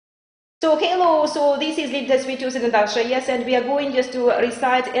So hello, so this is little sweet Natasha, yes, and we are going just to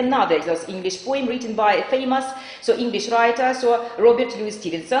recite another English poem written by a famous English writer, Robert Louis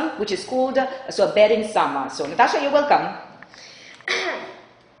Stevenson, which is called Bed in Summer. So Natasha, you're welcome.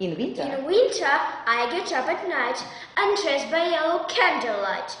 In winter? In winter, I get up at night, undressed by yellow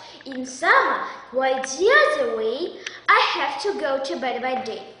candlelight. In summer, quite the other way, I have to go to bed by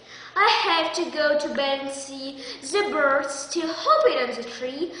day. I have to go to bed and see the birds still hopping on the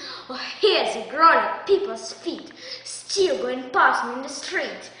tree, or hear the grown-up people's feet still going past me in the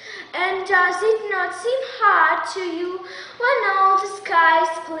street. And does it not seem hard to you when all the sky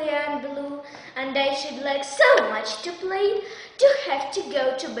is clear and blue, and I should like so much to play, to have to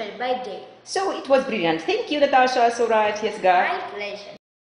go to bed by day? So it was brilliant. Thank you, Natasha. So right, yes, guy. My pleasure.